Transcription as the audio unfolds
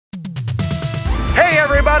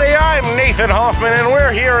everybody, I'm Nathan Hoffman, and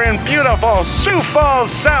we're here in beautiful Sioux Falls,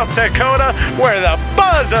 South Dakota, where the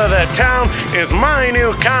buzz of the town is my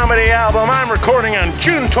new comedy album. I'm recording on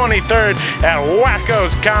June 23rd at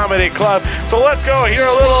Wacko's Comedy Club. So let's go hear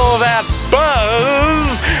a little of that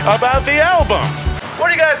buzz about the album. What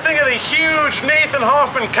do you guys think of the huge Nathan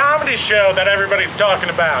Hoffman comedy show that everybody's talking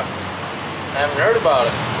about? I haven't heard about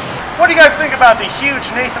it. What do you guys think about the huge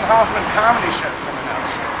Nathan Hoffman comedy show coming out?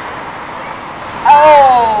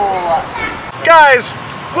 Oh! Guys,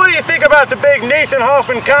 what do you think about the big Nathan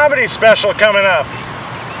Hoffman comedy special coming up?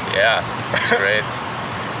 Yeah, great.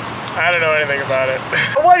 I don't know anything about it.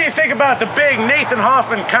 What do you think about the big Nathan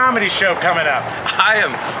Hoffman comedy show coming up? I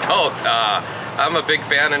am stoked. I'm a big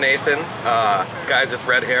fan of Nathan. Guys with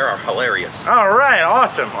red hair are hilarious. All right,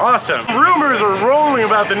 awesome, awesome. Rumors are rolling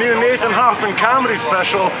about the new Nathan Hoffman comedy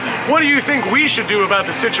special. What do you think we should do about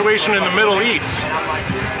the situation in the Middle East?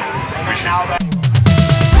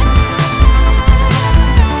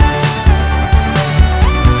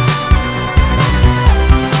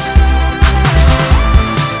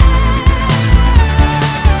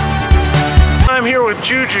 I'm here with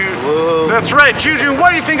Juju. Whoa. That's right, Juju, what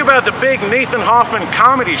do you think about the big Nathan Hoffman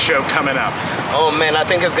comedy show coming up? Oh man, I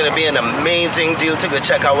think it's gonna be an amazing deal to go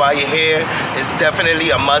check out while you're here. It's definitely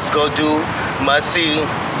a must go do, must see.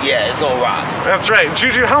 Yeah, it's gonna rock. That's right.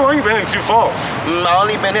 Juju, how long have you been in Sioux Falls? I've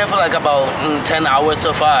only been here for like about 10 hours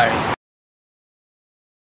so far.